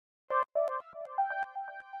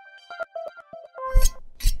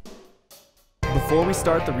Before we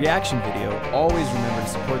start the reaction video, always remember to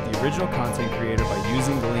support the original content creator by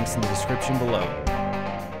using the links in the description below.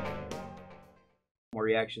 More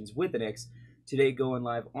reactions with an X. Today going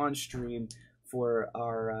live on stream for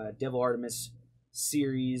our Devil Artemis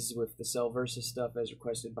series with the Cell versus stuff as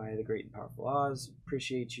requested by the great and powerful Oz.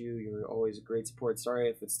 Appreciate you. You're always a great support. Sorry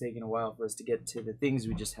if it's taking a while for us to get to the things.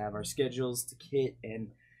 We just have our schedules to kit,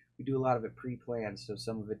 and we do a lot of it pre-planned, so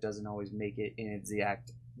some of it doesn't always make it in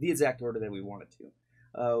the exact order that we want it to.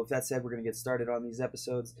 With that said, we're going to get started on these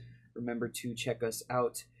episodes. Remember to check us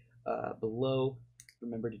out below.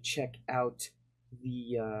 Remember to check out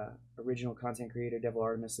the original content creator, Devil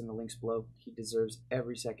Artemis, in the links below. He deserves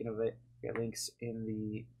every second of it. We got links in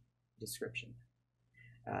the description.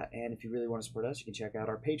 And if you really want to support us, you can check out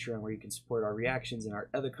our Patreon, where you can support our reactions and our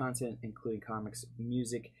other content, including comics,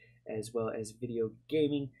 music, as well as video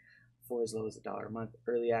gaming, for as low as $1 a month.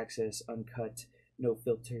 Early access, uncut, no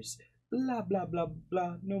filters, blah, blah, blah,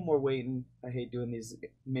 blah. No more waiting. I hate doing these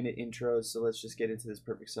minute intros, so let's just get into this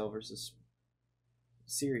Perfect Cell versus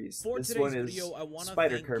series. For this today's one is video, I want to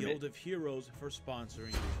Spider thank Kermit. Guild of Heroes for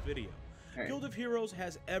sponsoring this video. Right. Guild of Heroes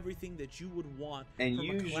has everything that you would want. And from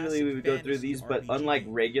usually we would go through these, but RPG, unlike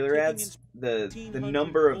regular ads, the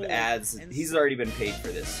number of ads, he's already been paid for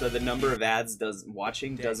this, so the number of ads doesn't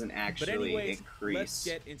actually increase. Let's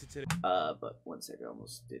get into today. But one second, I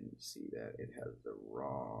almost didn't see that. It has the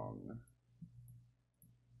wrong.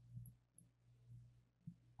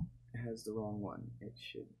 It has the wrong one. It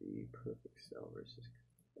should be Perfect Cell versus.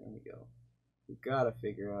 There we go. We gotta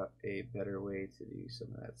figure out a better way to do some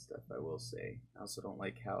of that stuff, I will say. I also don't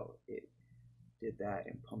like how it did that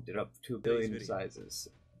and pumped it up to 1 billion sizes.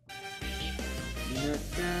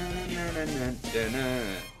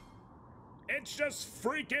 It's just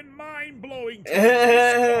freaking mind-blowing.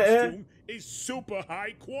 This costume is super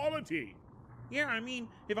high quality. Yeah, I mean,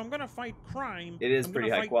 if I'm gonna fight crime, it is I'm pretty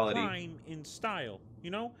gonna high fight quality. crime in style,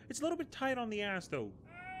 you know? It's a little bit tight on the ass, though.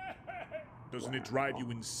 Doesn't it drive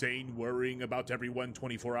you insane worrying about everyone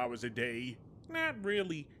 24 hours a day? Not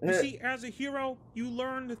really. You see, as a hero, you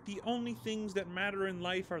learn that the only things that matter in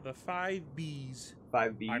life are the 5 Bs.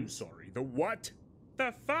 5 Bs? I'm sorry, the what?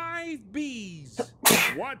 The 5 Bs.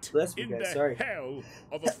 What in the hell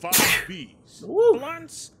are the 5 Bs? Woo.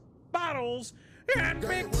 Blunts, bottles, and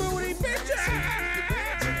big booty bitches!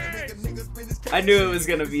 I knew it was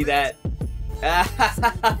gonna be that.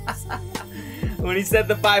 When he said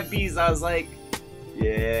the 5 Bs, I was like,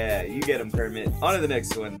 yeah, you get him, Kermit. On to the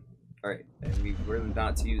next one. Alright, and we're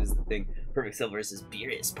not to use the thing. Perfect Cell versus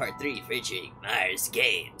Beerus, Part 3, featuring Myers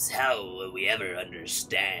Games. How will we ever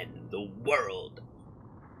understand the world?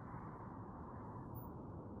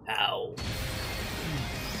 How?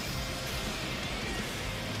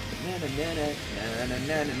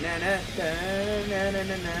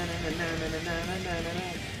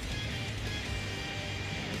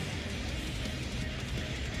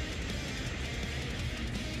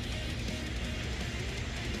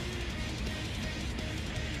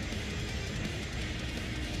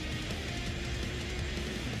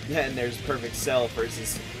 And there's Perfect Cell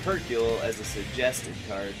versus Hercule as a suggested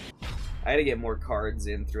card. I had to get more cards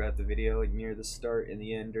in throughout the video, like near the start and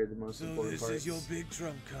the end are the most important parts. So this is your big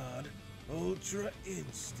trump card, Ultra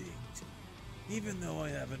Instinct. Even though I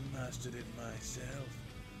haven't mastered it myself,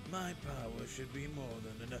 my power should be more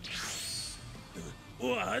than enough.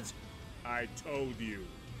 What? I told you,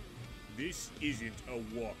 this isn't a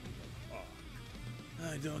walk in the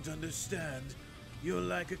park. I don't understand. You're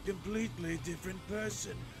like a completely different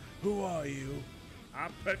person. Who are you?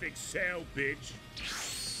 I'm Perfect Cell, bitch.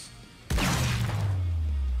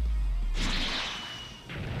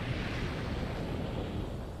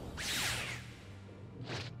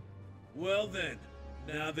 Well then,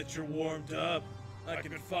 now that you're warmed up, I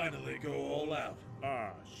can finally go all out.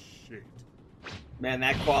 Ah, shit. Man,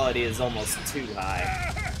 that quality is almost too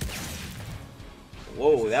high.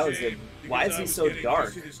 Whoa, that was a... Why is he so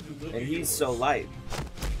dark? And he's so light.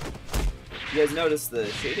 You guys notice the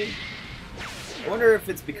shading? I wonder if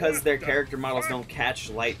it's because their character models don't catch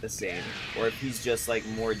light the same, or if he's just like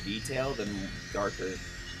more detailed and darker,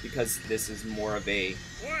 because this is more of a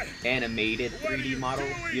animated 3D model.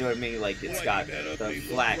 You know what I mean? Like it's got the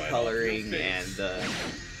flat coloring and the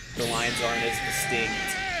lines aren't as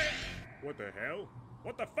distinct. What the hell?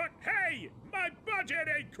 What the fuck? Hey! My budget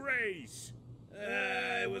increase!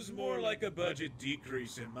 It was more like a budget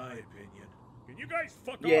decrease in my opinion. Can you guys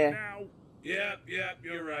fuck off Yeah. now? Yep,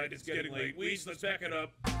 you're right. It's getting late. Weez, let's back it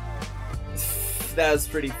up. That was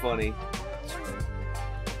pretty funny.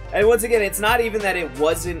 And once again, it's not even that it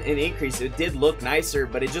wasn't an increase. It did look nicer,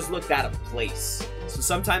 but it just looked out of place. So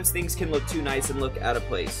sometimes things can look too nice and look out of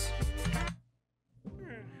place.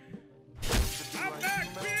 I'm back,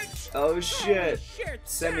 bitch! Oh shit. Shit,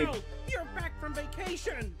 Send me. Sal, you're back from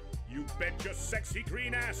vacation. You bet your sexy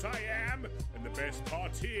green ass I am. And the best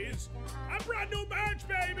part is, I brought new merch,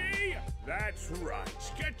 baby! That's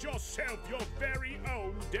right. Get yourself your very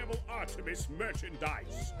own Devil Artemis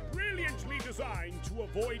merchandise. Brilliantly designed to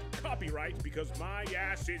avoid copyright because my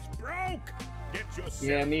ass is broke. Get yourself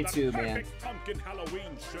Yeah, me too, the man. perfect pumpkin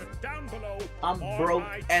Halloween shirt down below. I'm or broke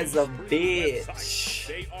my as a Teespring bitch. website.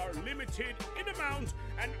 They are limited in amount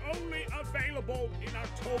and only available in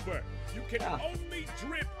October. You can only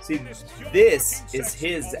drip. See, in this pure this fucking is section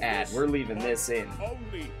his on ad. this We're leaving month this in.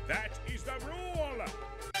 Only. That is the rule.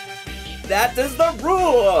 That is the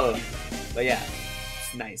rule. But yeah,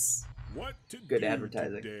 it's nice. What to Good do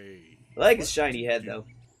advertising. today? I like his shiny head though.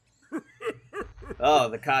 Oh,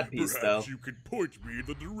 the codpiece though. Perhaps you could point me in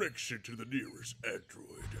the direction to the nearest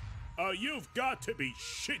android. You've got to be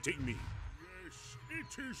shitting me. Yes,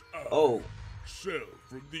 it is I. Oh, Cell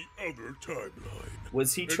from the other timeline.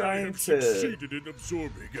 was he And I trying have to succeeded in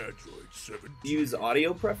absorbing Android 17. use audio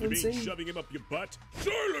You mean preferencing? shoving him up your butt?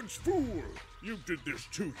 Silence, fool! You did this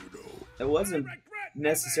too, you know. It wasn't I regret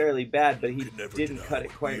necessarily bad, but he Could never didn't deny cut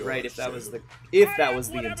it quite we right are if that was the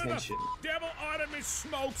whatever intention. The Devil Artemis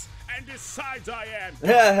smokes and decides I am.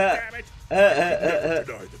 Damn it! Never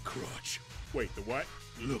deny the crotch. Wait, the what?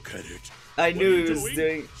 Look at it. I What knew are you he was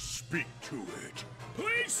doing. Speak to it.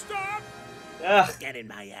 Please stop! Ugh, Get in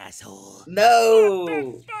my asshole.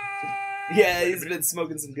 no. Fuck! Yeah, Wait a he's minute. been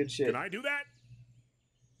smoking some good shit. Can I do that?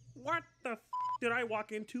 What the did I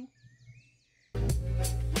walk into?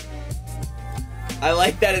 I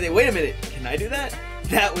like that. Wait a minute. Can I do that?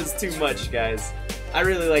 That was too much, guys. I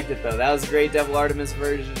really liked it though. That was a great Devil Artemis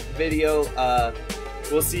version video.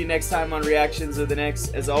 We'll see you next time on Reactions with an X.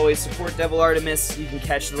 As always, support Devil Artemis. You can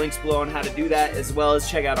catch the links below on how to do that, as well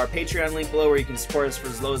as check out our Patreon link below where you can support us for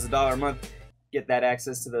as low as $1 a month. Get that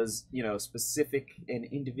access to those, specific and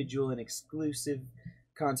individual and exclusive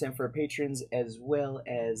content for our patrons, as well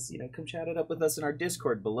as, come chat it up with us in our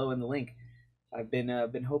Discord below in the link. I've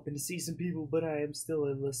been hoping to see some people, but I am still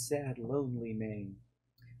a sad, lonely man.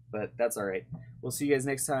 But that's alright. We'll see you guys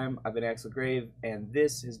next time. I've been Axel Grave, and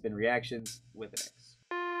this has been Reactions with an X.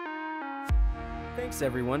 Thanks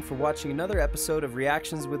everyone for watching another episode of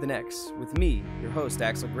Reactions with an X with me, your host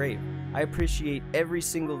Axel Grave. I appreciate every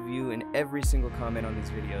single view and every single comment on these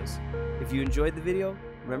videos. If you enjoyed the video,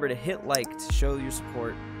 remember to hit like to show your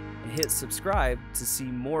support and hit subscribe to see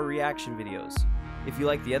more reaction videos. If you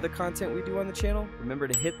like the other content we do on the channel, remember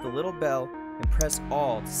to hit the little bell and press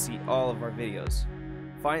all to see all of our videos.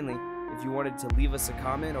 Finally, if you wanted to leave us a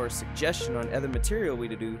comment or a suggestion on other material we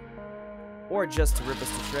to do, or just to rip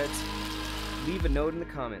us to shreds, leave a note in the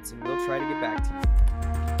comments and we'll try to get back to you.